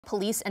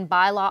Police and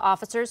bylaw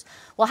officers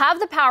will have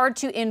the power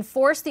to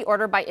enforce the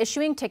order by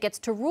issuing tickets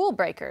to rule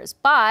breakers.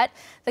 But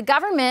the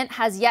government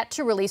has yet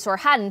to release, or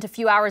hadn't a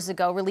few hours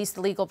ago, released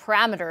the legal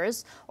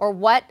parameters or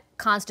what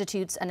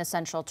constitutes an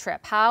essential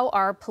trip. How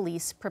are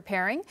police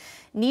preparing?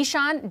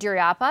 Nishan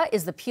Duraiappah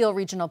is the Peel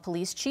Regional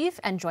Police Chief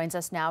and joins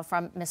us now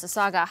from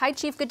Mississauga. Hi,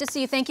 Chief. Good to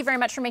see you. Thank you very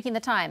much for making the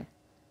time.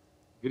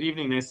 Good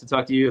evening. Nice to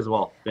talk to you as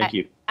well. Thank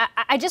you.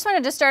 I just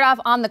wanted to start off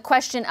on the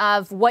question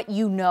of what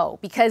you know,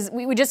 because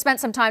we just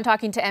spent some time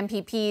talking to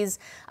MPPs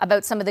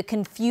about some of the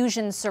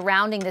confusion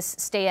surrounding this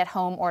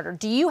stay-at-home order.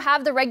 Do you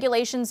have the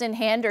regulations in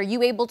hand? Are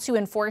you able to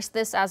enforce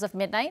this as of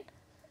midnight?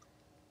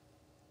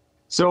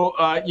 So,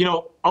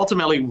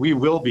 ultimately we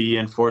will be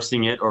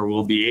enforcing it, or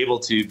we'll be able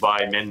to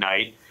by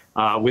midnight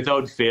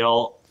without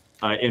fail.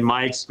 In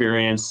my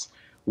experience,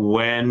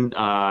 when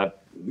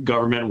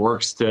government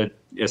works to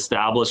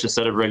establish a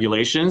set of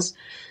regulations,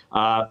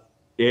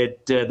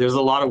 there's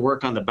a lot of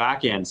work on the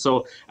back end.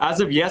 So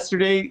as of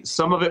yesterday,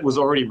 some of it was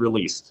already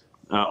released.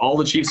 All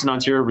the chiefs in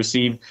Ontario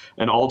received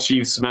an all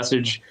chiefs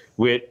message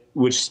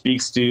which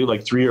speaks to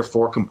like 3 or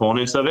 4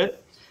 components of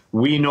it.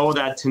 We know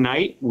that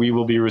tonight we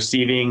will be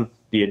receiving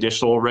the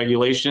additional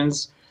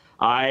regulations.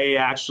 I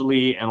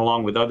actually, and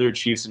along with other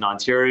chiefs in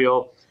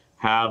Ontario,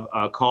 have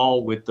a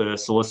call with the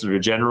Solicitor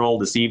General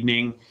this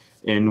evening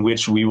in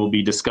which we will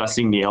be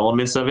discussing the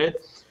elements of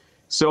it.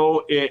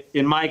 So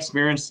in my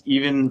experience,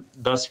 even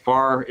thus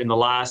far in the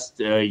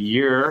last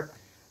year,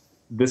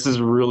 this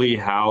is really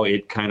how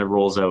it kind of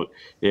rolls out.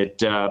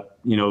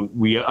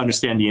 We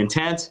understand the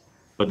intent,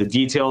 but the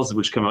details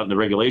which come out in the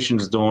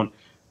regulations don't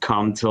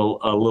come till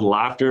a little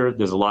after.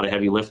 There's a lot of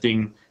heavy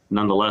lifting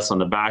nonetheless on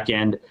the back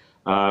end.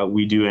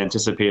 We do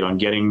anticipate on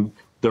getting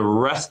the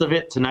rest of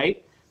it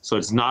tonight, so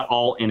it's not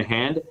all in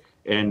hand.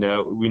 And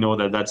we know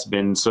that that's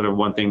been sort of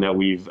one thing that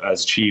we've,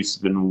 as chiefs,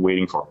 been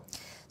waiting for.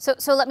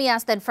 So let me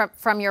ask then,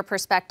 from your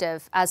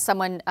perspective, as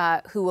someone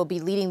who will be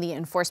leading the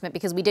enforcement,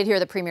 because we did hear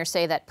the Premier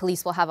say that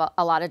police will have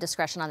a lot of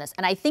discretion on this.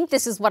 And I think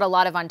this is what a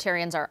lot of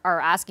Ontarians are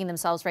asking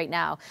themselves right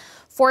now.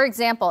 For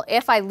example,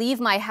 if I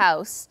leave my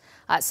house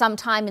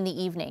sometime in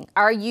the evening,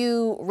 are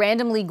you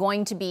randomly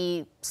going to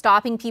be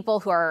stopping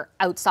people who are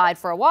outside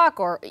for a walk,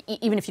 or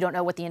even if you don't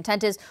know what the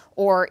intent is,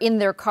 or in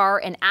their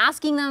car, and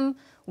asking them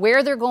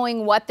where they're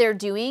going, what they're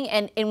doing?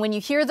 And when you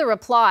hear the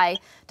reply,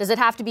 does it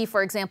have to be,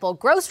 for example,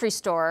 grocery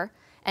store?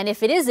 And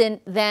if it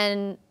isn't,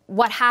 then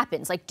what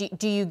happens? Like,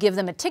 do you give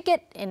them a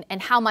ticket,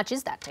 and how much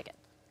is that ticket?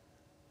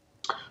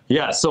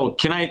 Yeah, so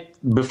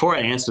before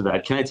I answer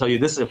that, can I tell you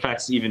this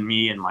affects even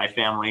me and my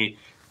family,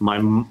 my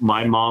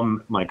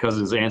mom, my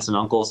cousins, aunts and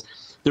uncles.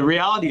 The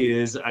reality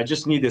is, I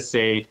just need to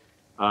say,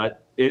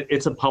 this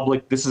is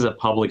a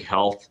public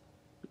health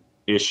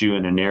issue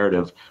and a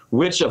narrative,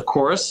 which of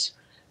course,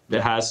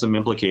 that has some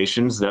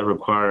implications that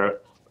require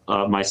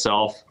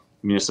myself,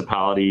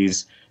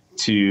 municipalities,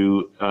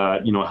 to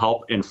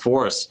help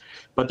enforce.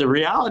 But the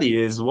reality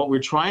is, what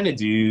we're trying to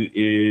do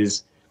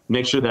is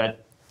make sure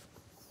that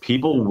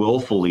people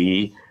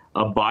willfully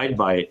abide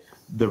by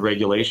the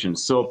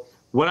regulations. So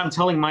what I'm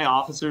telling my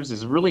officers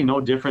is really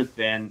no different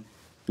than,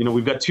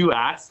 we've got 2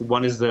 acts.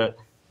 One is the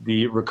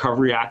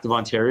Recovery Act of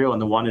Ontario,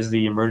 and the one is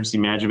the Emergency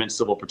Management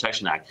Civil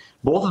Protection Act.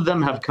 Both of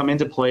them have come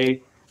into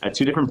play at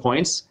 2 different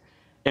points.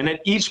 And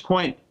at each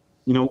point,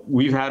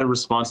 we've had a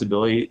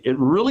responsibility. It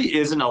really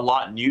isn't a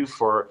lot new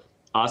for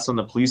us on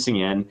the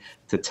policing end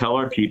to tell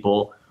our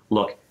people,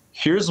 look,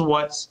 here's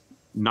what's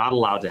not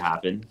allowed to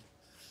happen.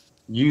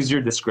 Use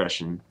your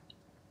discretion.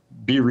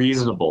 Be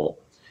reasonable.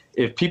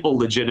 If people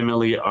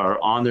legitimately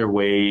are on their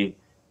way,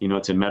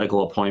 to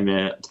medical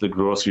appointment, to the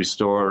grocery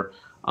store,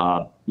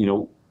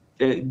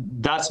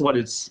 that's what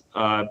it's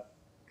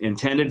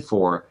intended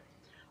for.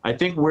 I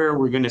think where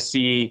we're going to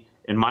see,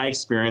 in my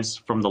experience,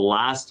 from the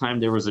last time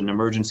there was an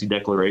emergency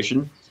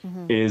declaration,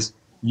 is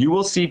you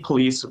will see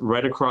police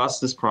right across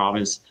this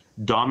province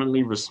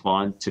dominantly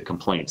respond to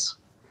complaints.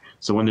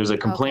 So when there's a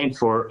complaint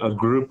for a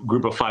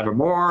group of 5 or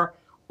more,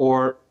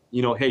 or,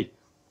 hey,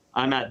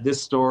 I'm at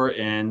this store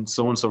and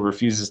so-and-so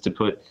refuses to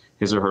put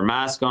his or her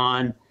mask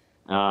on,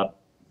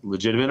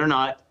 legitimate or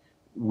not,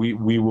 we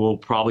will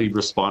probably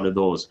respond to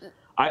those.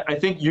 I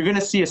think you're going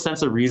to see a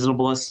sense of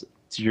reasonableness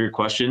to your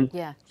question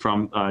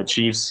from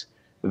chiefs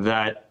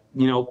that,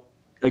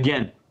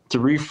 again, to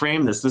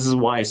reframe this is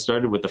why I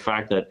started with the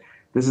fact that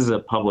this is a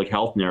public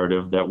health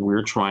narrative that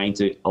we're trying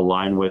to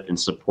align with and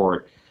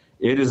support.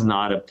 It is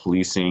not a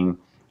policing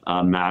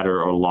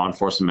matter or law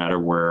enforcement matter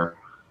where,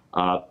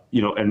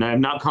 and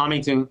I'm not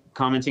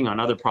commenting on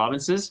other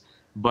provinces,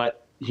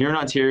 but here in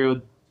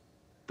Ontario,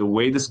 the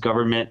way this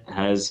government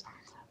has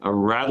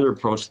rather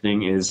approached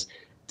things is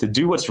to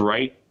do what's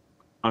right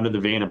under the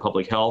vein of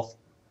public health,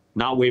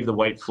 not wave the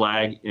white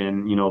flag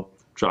and,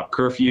 drop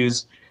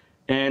curfews.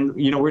 And,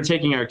 we're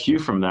taking our cue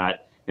from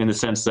that, in the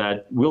sense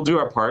that we'll do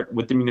our part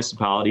with the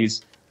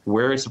municipalities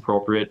where it's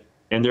appropriate,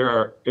 and there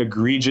are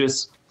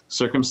egregious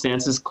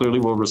circumstances. Clearly,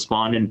 we'll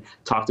respond and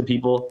talk to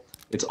people.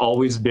 It's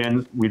always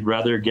been, we'd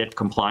rather get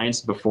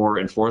compliance before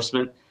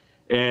enforcement.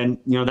 And,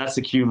 you know, that's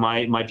the cue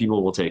my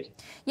people will take.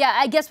 Yeah,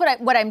 I guess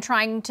what I'm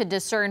trying to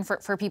discern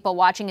for people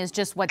watching is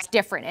just what's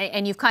different.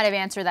 And you've kind of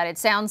answered that. It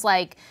sounds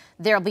like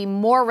there'll be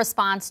more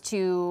response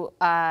to,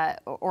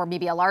 or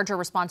maybe a larger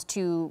response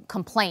to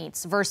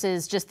complaints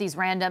versus just these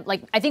random,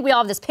 like, I think we all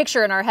have this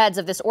picture in our heads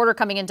of this order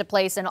coming into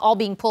place and all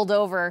being pulled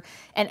over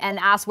and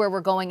asked where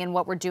we're going and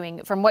what we're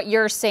doing. From what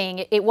you're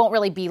saying, it won't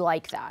really be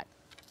like that.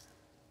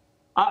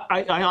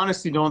 I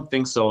honestly don't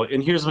think so.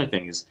 And here's my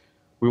thing is,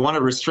 we want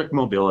to restrict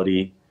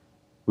mobility.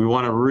 We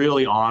want to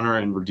really honor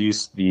and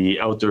reduce the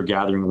outdoor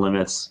gathering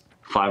limits,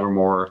 5 or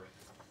more,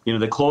 you know,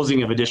 the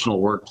closing of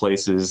additional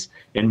workplaces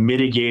and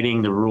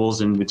mitigating the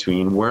rules in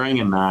between, wearing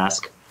a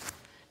mask.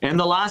 And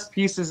the last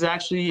piece is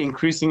actually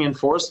increasing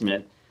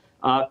enforcement.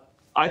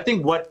 I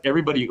think what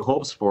everybody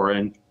hopes for,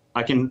 and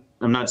I'm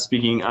not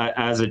speaking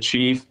as a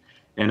chief,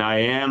 and I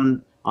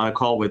am on a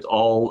call with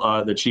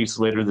all the chiefs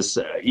later this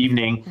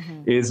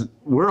evening, is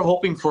we're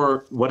hoping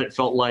for what it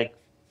felt like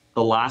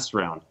the last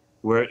round,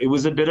 where it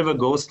was a bit of a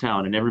ghost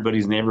town in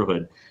everybody's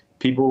neighborhood.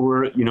 People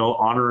were, you know,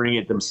 honoring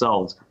it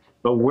themselves.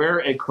 But where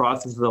it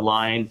crosses the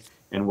line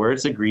and where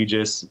it's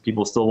egregious,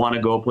 people still want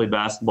to go play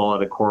basketball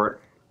at a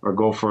court or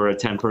go for a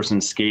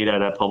 10-person skate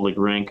at a public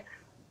rink.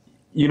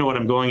 You know what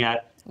I'm going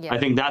at? Yeah. I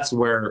think that's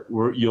where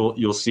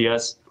you'll see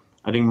us.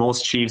 I think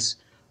most chiefs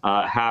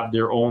have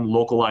their own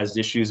localized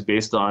issues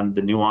based on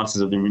the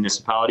nuances of the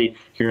municipality.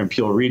 Here in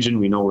Peel Region,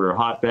 we know we're a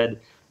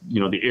hotbed. You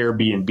know, the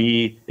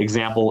Airbnb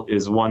example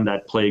is one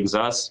that plagues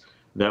us,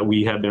 that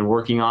we have been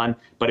working on.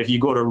 But if you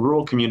go to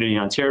rural community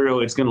Ontario,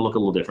 it's going to look a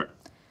little different.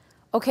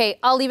 Okay,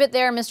 I'll leave it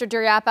there, Mr.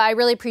 Duraiappah. I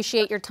really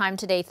appreciate your time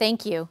today.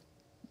 Thank you.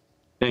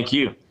 Thank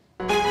you.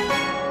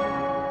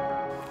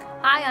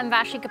 Hi, I'm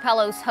Vashi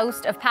Capellos,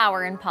 host of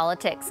Power in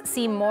Politics.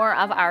 See more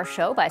of our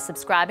show by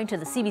subscribing to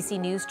the CBC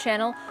News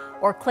channel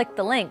or click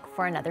the link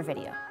for another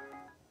video.